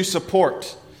is to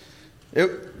support.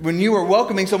 When you were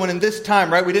welcoming someone in this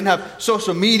time, right, we didn't have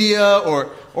social media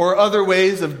or other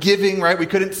ways of giving, right? We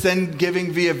couldn't send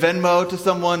giving via Venmo to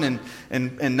someone,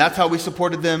 and that's how we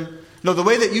supported them. No, the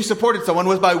way that you supported someone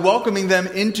was by welcoming them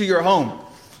into your home,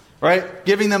 right?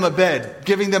 Giving them a bed,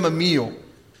 giving them a meal.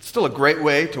 It's still a great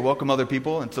way to welcome other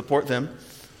people and support them.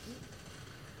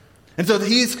 And so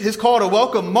his call to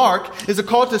welcome Mark is a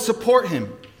call to support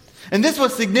him. And this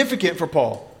was significant for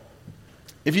Paul.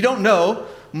 If you don't know,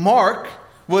 Mark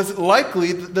was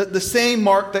likely the same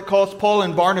Mark that caused Paul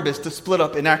and Barnabas to split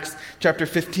up in Acts chapter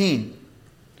 15.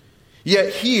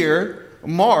 Yet here,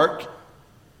 Mark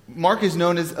is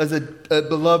known as a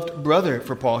beloved brother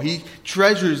for Paul. He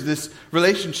treasures this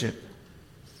relationship.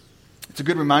 It's a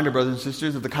good reminder, brothers and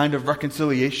sisters, of the kind of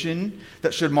reconciliation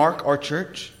that should mark our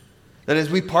church. That as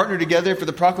we partner together for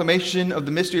the proclamation of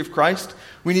the mystery of Christ,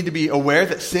 we need to be aware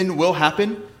that sin will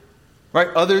happen, right?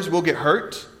 Others will get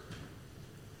hurt.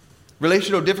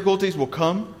 Relational difficulties will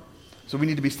come. So we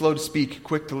need to be slow to speak,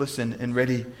 quick to listen, and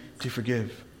ready to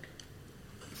forgive.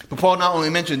 But Paul not only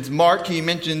mentions Mark, he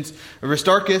mentions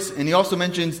Aristarchus, and he also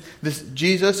mentions this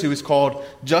Jesus who is called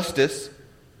Justus.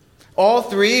 All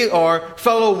three are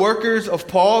fellow workers of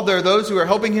Paul. They're those who are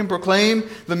helping him proclaim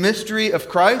the mystery of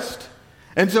Christ.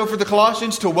 And so for the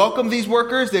Colossians to welcome these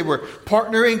workers, they were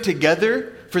partnering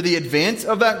together for the advance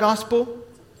of that gospel.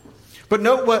 But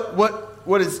note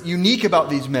what is unique about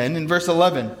these men in verse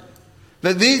 11.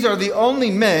 That these are the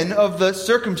only men of the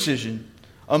circumcision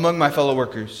among my fellow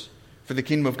workers for the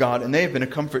kingdom of God, and they have been a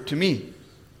comfort to me.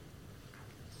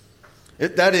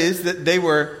 That is, that they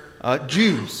were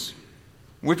Jews,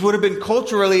 which would have been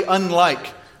culturally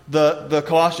unlike the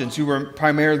Colossians, who were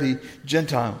primarily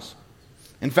Gentiles.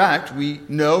 In fact, we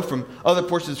know from other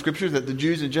portions of Scripture that the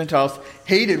Jews and Gentiles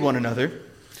hated one another.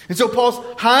 And so Paul's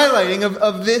highlighting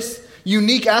of this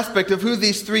unique aspect of who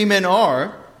these three men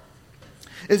are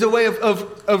is a way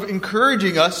of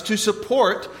encouraging us to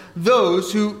support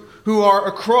those who are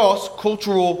across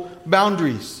cultural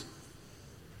boundaries.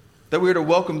 That we are to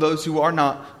welcome those who are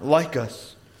not like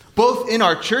us. Both in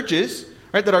our churches,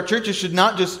 right? That our churches should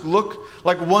not just look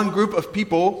like one group of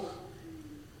people,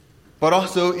 but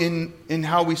also in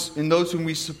those whom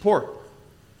we support.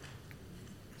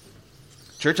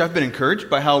 Church, I've been encouraged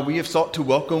by how we have sought to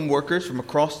welcome workers from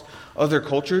across other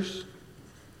cultures.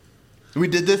 We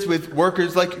did this with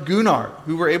workers like Gunnar,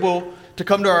 who were able to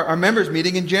come to our members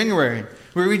meeting in January,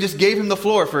 where we just gave him the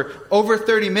floor for over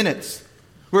 30 minutes,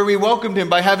 where we welcomed him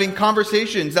by having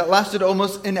conversations that lasted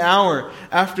almost an hour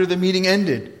after the meeting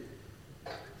ended.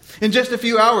 In just a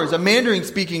few hours, a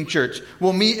Mandarin-speaking church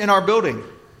will meet in our building.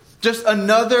 Just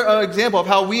another example of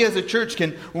how we as a church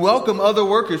can welcome other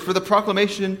workers for the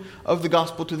proclamation of the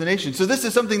gospel to the nation. So this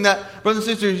is something that, brothers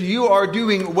and sisters, you are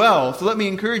doing well. So let me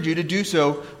encourage you to do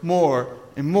so more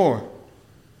and more.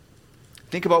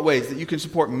 Think about ways that you can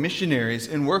support missionaries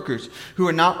and workers who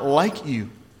are not like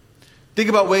you. Think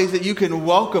about ways that you can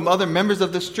welcome other members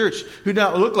of this church who do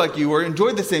not look like you or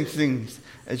enjoy the same things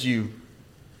as you.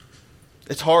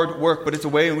 It's hard work, but it's a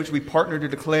way in which we partner to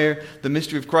declare the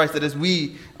mystery of Christ. That as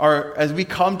we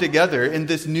come together in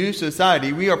this new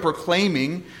society, we are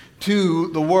proclaiming to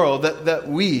the world that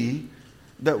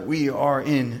we are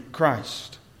in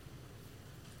Christ.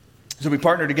 So we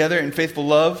partner together in faithful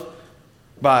love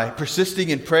by persisting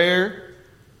in prayer,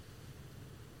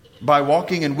 by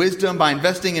walking in wisdom, by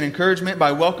investing in encouragement,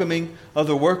 by welcoming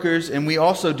other workers, and we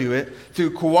also do it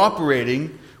through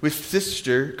cooperating with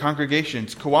sister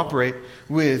congregations. Cooperate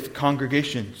with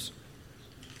congregations.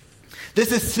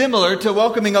 This is similar to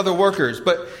welcoming other workers,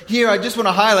 but here I just want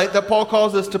to highlight that Paul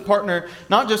calls us to partner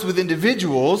not just with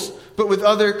individuals, but with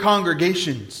other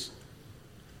congregations.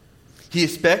 He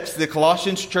expects the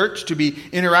Colossians church to be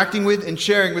interacting with and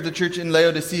sharing with the church in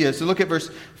Laodicea. So look at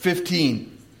verse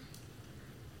 15.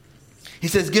 He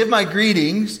says, "Give my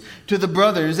greetings to the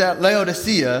brothers at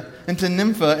Laodicea and to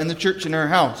Nympha and the church in her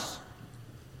house.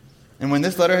 And when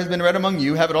this letter has been read among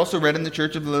you, have it also read in the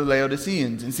church of the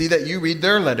Laodiceans, and see that you read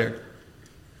their letter."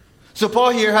 So Paul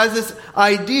here has this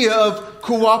idea of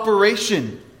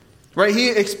cooperation. Right? He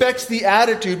expects the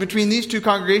attitude between these two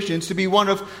congregations to be one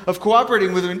of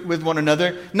cooperating with one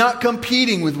another, not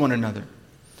competing with one another.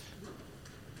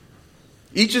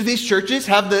 Each of these churches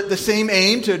have the same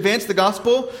aim to advance the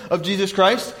gospel of Jesus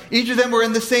Christ. Each of them were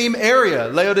in the same area.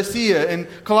 Laodicea and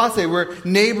Colossae were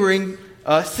neighboring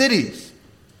cities.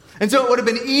 And so it would have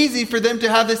been easy for them to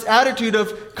have this attitude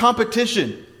of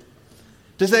competition.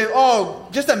 To say, oh,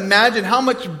 just imagine how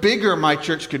much bigger my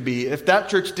church could be if that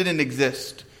church didn't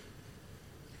exist.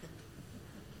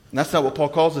 And that's not what Paul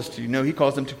calls us to. No, he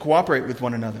calls them to cooperate with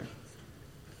one another.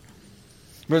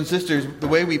 Brothers and sisters, the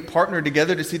way we partner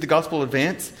together to see the gospel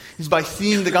advance is by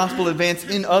seeing the gospel advance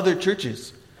in other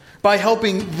churches. By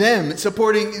helping them,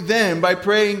 supporting them, by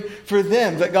praying for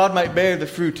them that God might bear the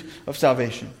fruit of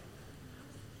salvation.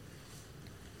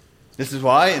 This is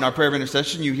why in our prayer of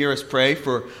intercession you hear us pray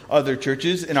for other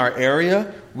churches in our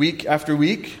area week after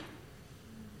week.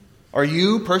 Are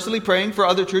you personally praying for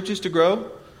other churches to grow?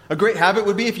 A great habit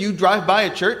would be if you drive by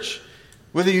a church,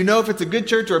 whether you know if it's a good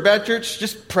church or a bad church,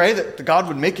 just pray that God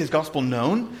would make his gospel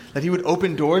known, that he would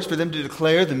open doors for them to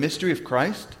declare the mystery of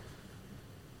Christ.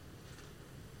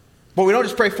 But we don't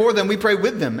just pray for them, we pray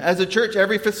with them. As a church,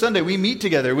 every fifth Sunday, we meet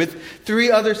together with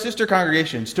 3 other sister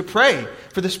congregations to pray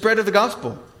for the spread of the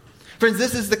gospel. Friends,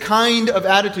 this is the kind of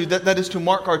attitude that is to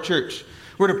mark our church.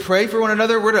 We're to pray for one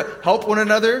another, we're to help one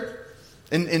another.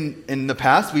 In the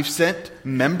past, we've sent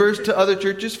members to other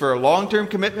churches for a long-term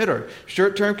commitment or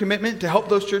short-term commitment to help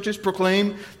those churches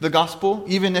proclaim the gospel,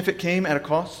 even if it came at a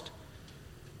cost.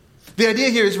 The idea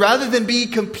here is rather than be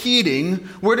competing,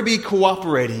 we're to be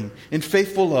cooperating in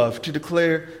faithful love to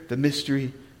declare the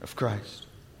mystery of Christ.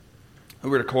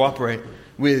 We're to cooperate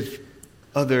with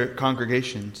other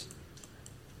congregations.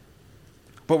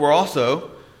 But we're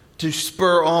also to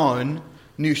spur on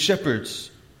new shepherds.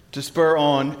 To spur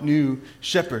on new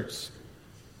shepherds.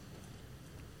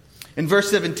 In verse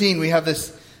 17, we have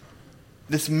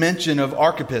this mention of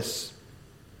Archippus.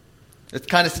 It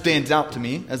kind of stands out to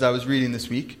me as I was reading this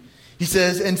week. He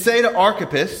says, "And say to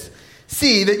Archippus,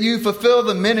 see that you fulfill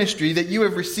the ministry that you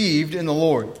have received in the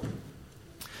Lord."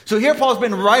 So here Paul's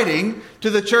been writing to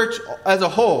the church as a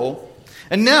whole,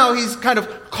 and now he's kind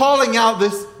of calling out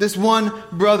this one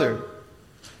brother.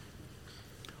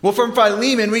 Well, from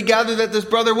Philemon, we gather that this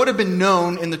brother would have been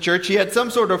known in the church. He had some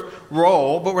sort of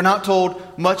role, but we're not told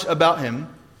much about him.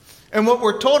 And what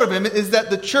we're told of him is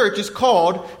that the church is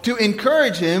called to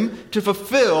encourage him to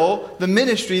fulfill the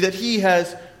ministry that he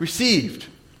has received.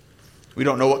 We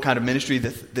don't know what kind of ministry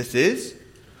this is.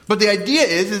 But the idea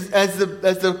is as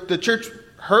the church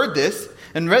heard this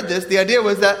and read this, the idea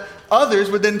was that others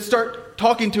would then start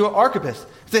talking to Archippus.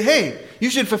 Say, hey, you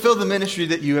should fulfill the ministry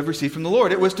that you have received from the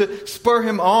Lord. It was to spur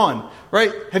him on,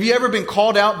 right? Have you ever been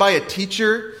called out by a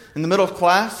teacher in the middle of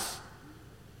class?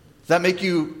 Does that make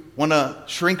you want to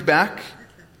shrink back?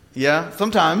 Yeah,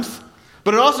 sometimes.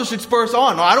 But it also should spur us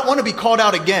on. I don't want to be called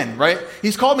out again, right?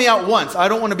 He's called me out once. I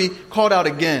don't want to be called out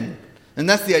again. And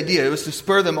that's the idea. It was to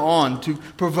spur them on, to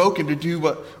provoke him to do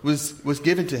what was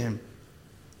given to him.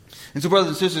 And so, brothers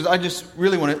and sisters, I just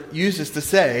really want to use this to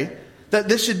say that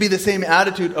this should be the same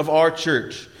attitude of our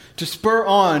church, to spur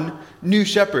on new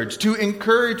shepherds, to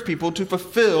encourage people to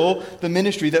fulfill the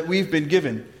ministry that we've been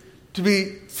given, to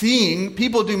be seeing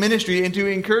people do ministry and to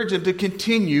encourage them to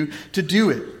continue to do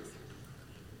it.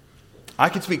 I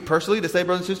can speak personally to say,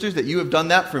 brothers and sisters, that you have done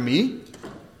that for me,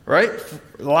 right? For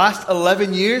the last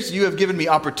 11 years, you have given me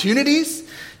opportunities,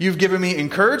 you've given me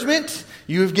encouragement,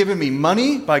 you have given me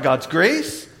money by God's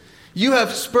grace. You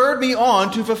have spurred me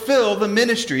on to fulfill the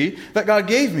ministry that God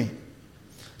gave me.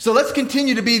 So let's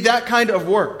continue to be that kind of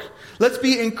work. Let's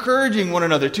be encouraging one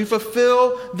another to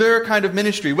fulfill their kind of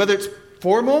ministry, whether it's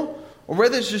formal or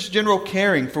whether it's just general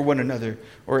caring for one another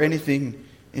or anything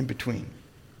in between.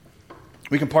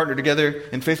 We can partner together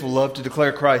in faithful love to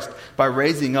declare Christ by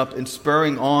raising up and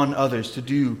spurring on others to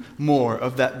do more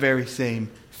of that very same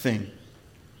thing.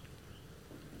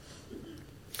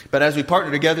 But as we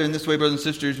partner together in this way, brothers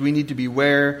and sisters, we need to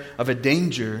beware of a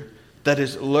danger that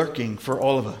is lurking for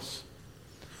all of us.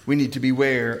 We need to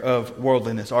beware of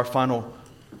worldliness. Our final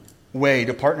way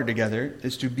to partner together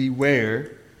is to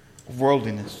beware of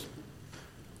worldliness.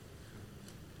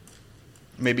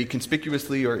 Maybe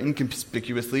conspicuously or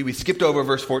inconspicuously, we skipped over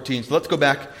verse 14. So let's go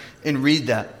back and read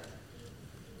that.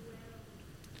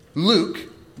 Luke,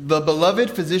 the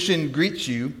beloved physician, greets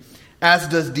you, as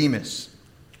does Demas.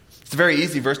 It's a very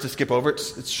easy verse to skip over.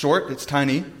 It's short, it's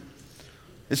tiny.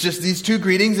 It's just these two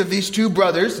greetings of these two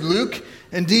brothers, Luke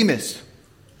and Demas.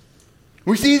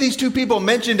 We see these two people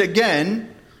mentioned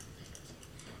again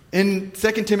in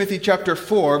 2 Timothy chapter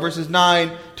 4, verses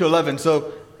 9 to 11.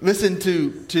 So listen to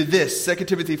this, 2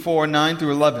 Timothy 4, 9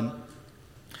 through 11.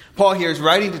 Paul here is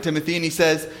writing to Timothy and he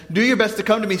says, do your best to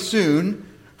come to me soon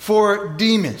for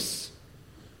Demas.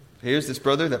 Here's this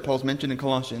brother that Paul's mentioned in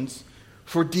Colossians.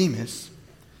 For Demas,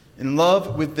 in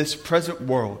love with this present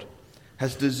world,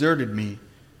 has deserted me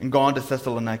and gone to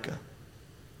Thessalonica.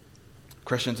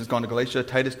 Crescens has gone to Galatia,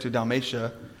 Titus to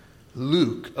Dalmatia.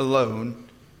 Luke alone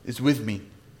is with me.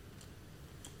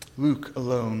 Luke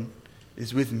alone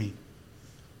is with me.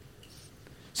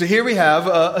 So here we have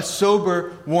a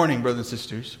sober warning, brothers and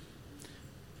sisters.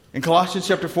 In Colossians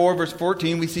chapter 4, verse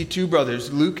 14, we see two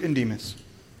brothers, Luke and Demas,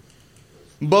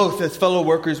 both as fellow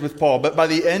workers with Paul. But by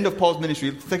the end of Paul's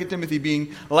ministry, 2 Timothy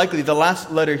being likely the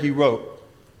last letter he wrote,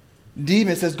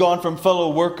 Demas has gone from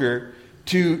fellow worker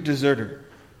to deserter.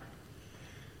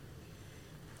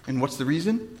 And what's the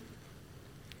reason?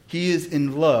 He is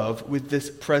in love with this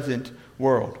present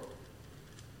world.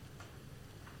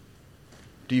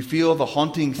 Do you feel the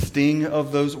haunting sting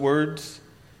of those words?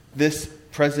 This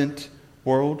present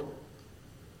world?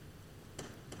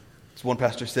 As one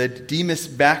pastor said, Demas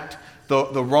backed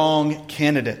the wrong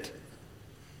candidate.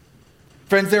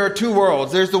 Friends, there are two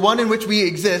worlds. There's the one in which we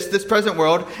exist, this present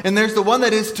world, and there's the one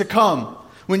that is to come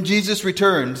when Jesus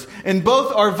returns. And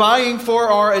both are vying for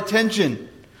our attention,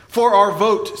 for our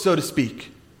vote, so to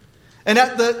speak. And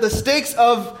at the stakes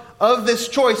of this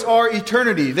choice are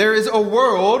eternity. There is a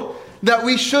world that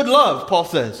we should love, Paul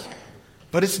says.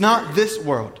 But it's not this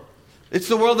world. It's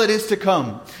the world that is to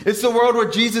come. It's the world where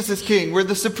Jesus is king, where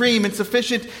the supreme and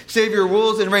sufficient Savior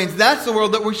rules and reigns. That's the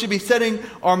world that we should be setting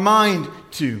our mind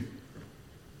to.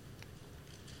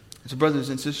 So brothers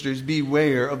and sisters,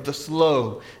 beware of the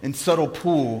slow and subtle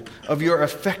pull of your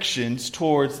affections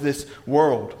towards this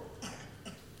world.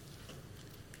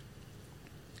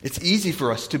 It's easy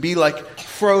for us to be like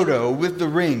Frodo with the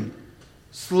ring,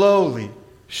 slowly,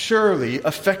 surely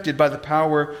affected by the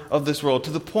power of this world,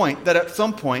 to the point that at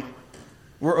some point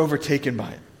we're overtaken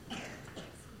by it.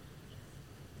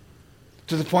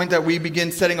 To the point that we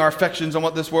begin setting our affections on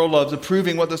what this world loves,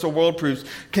 approving what this world approves,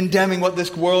 condemning what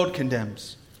this world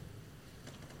condemns.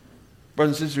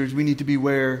 Brothers and sisters, we need to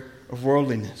beware of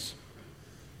worldliness.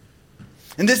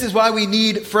 And this is why we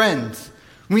need friends.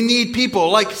 We need people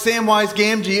like Samwise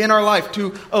Gamgee in our life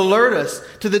to alert us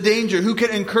to the danger, who can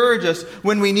encourage us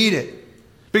when we need it.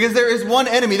 Because there is one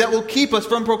enemy that will keep us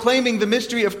from proclaiming the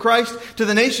mystery of Christ to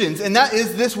the nations, and that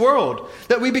is this world.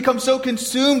 That we become so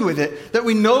consumed with it that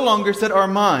we no longer set our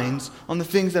minds on the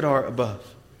things that are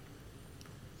above.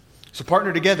 So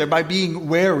partner together by being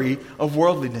wary of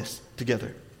worldliness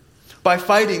together. By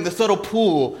fighting the subtle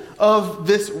pull of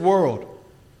this world.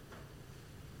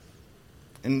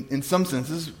 And in some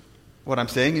senses, what I'm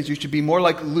saying is you should be more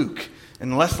like Luke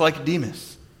and less like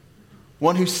Demas.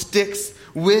 One who sticks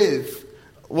with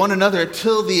one another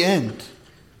till the end.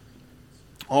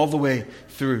 All the way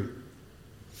through.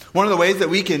 One of the ways that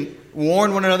we can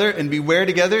warn one another and beware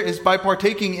together is by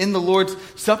partaking in the Lord's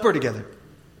Supper together.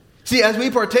 See, as we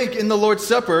partake in the Lord's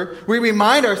Supper, we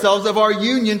remind ourselves of our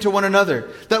union to one another.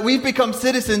 That we've become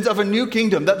citizens of a new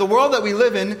kingdom. That the world that we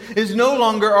live in is no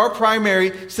longer our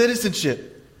primary citizenship.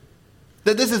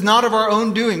 That this is not of our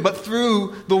own doing, but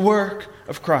through the work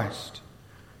of Christ.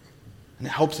 And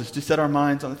it helps us to set our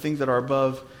minds on the things that are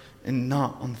above and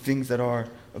not on the things that are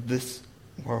of this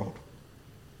world.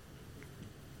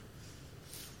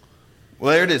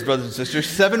 Well, there it is, brothers and sisters.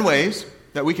 7 ways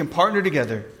that we can partner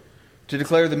together to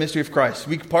declare the mystery of Christ.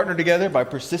 We can partner together by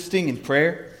persisting in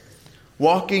prayer,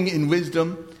 walking in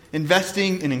wisdom,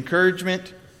 investing in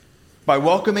encouragement, by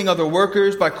welcoming other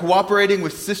workers, by cooperating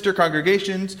with sister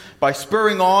congregations, by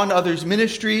spurring on others'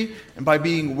 ministry, and by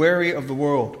being wary of the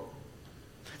world.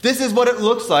 This is what it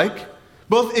looks like,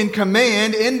 both in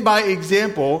command and by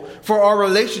example, for our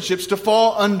relationships to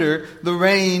fall under the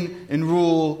reign and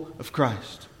rule of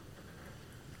Christ.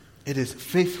 It is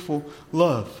faithful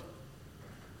love.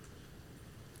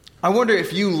 I wonder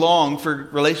if you long for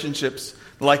relationships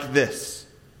like this.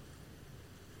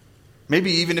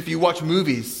 Maybe even if you watch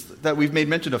movies that we've made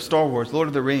mention of, Star Wars, Lord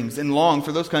of the Rings, and long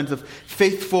for those kinds of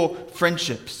faithful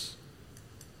friendships.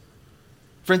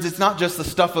 Friends, it's not just the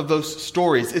stuff of those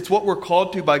stories. It's what we're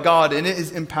called to by God, and it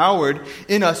is empowered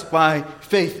in us by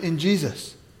faith in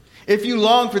Jesus. If you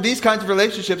long for these kinds of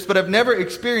relationships but have never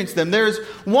experienced them, there is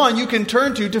one you can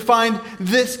turn to find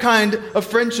this kind of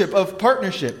friendship, of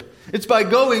partnership. It's by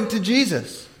going to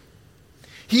Jesus.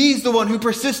 He's the one who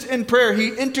persists in prayer. He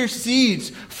intercedes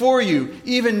for you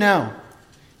even now.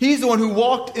 He's the one who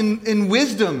walked in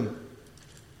wisdom.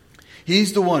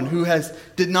 He's the one who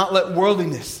did not let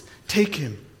worldliness take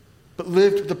him, but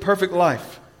lived the perfect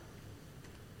life.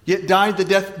 Yet died the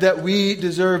death that we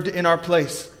deserved in our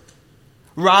place.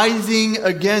 rising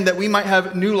again, that we might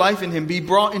have new life in him, be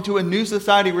brought into a new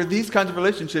society where these kinds of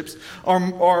relationships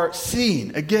are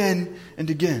seen again and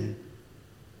again.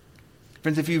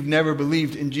 Friends, if you've never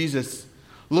believed in Jesus,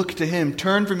 look to him,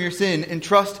 turn from your sin, and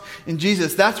trust in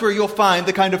Jesus. That's where you'll find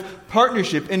the kind of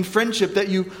partnership and friendship that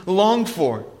you longed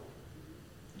for.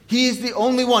 He is the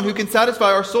only one who can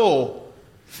satisfy our soul.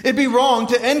 It'd be wrong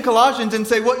to end Colossians and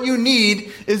say what you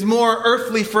need is more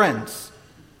earthly friends.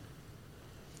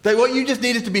 That what you just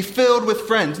need is to be filled with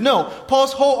friends. No,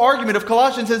 Paul's whole argument of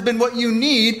Colossians has been what you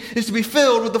need is to be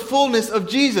filled with the fullness of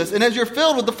Jesus. And as you're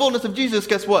filled with the fullness of Jesus,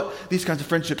 guess what? These kinds of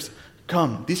friendships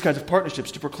come. These kinds of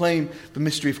partnerships to proclaim the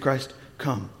mystery of Christ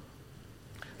come.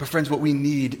 But friends, what we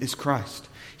need is Christ.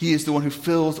 He is the one who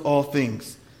fills all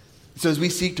things. So as we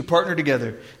seek to partner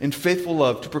together in faithful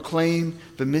love to proclaim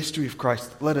the mystery of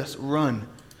Christ, let us run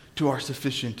to our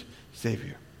sufficient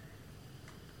Savior.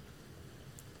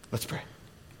 Let's pray.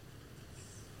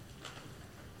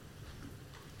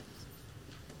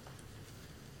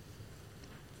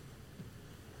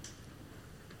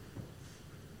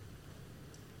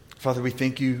 Father, we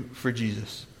thank you for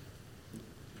Jesus,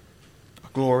 a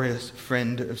glorious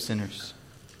friend of sinners.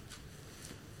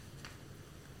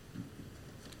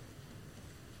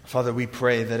 Father, we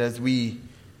pray that as we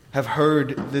have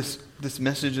heard this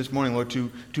message this morning, Lord, to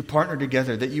partner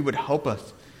together, that you would help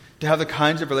us to have the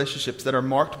kinds of relationships that are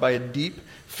marked by a deep,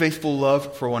 faithful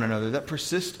love for one another, that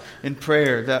persist in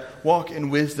prayer, that walk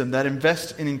in wisdom, that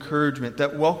invest in encouragement,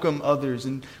 that welcome others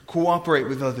and cooperate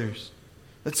with others,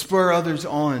 that spur others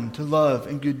on to love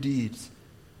and good deeds.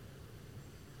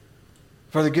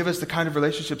 Father, give us the kind of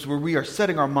relationships where we are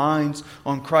setting our minds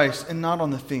on Christ and not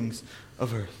on the things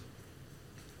of earth.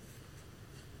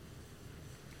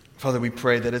 Father, we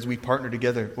pray that as we partner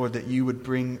together, Lord, that you would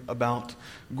bring about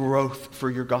growth for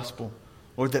your gospel.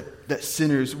 Lord, that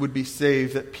sinners would be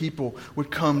saved, that people would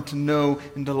come to know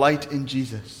and delight in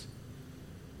Jesus.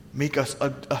 Make us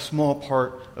a small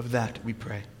part of that, we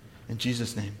pray. In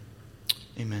Jesus' name,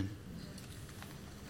 amen.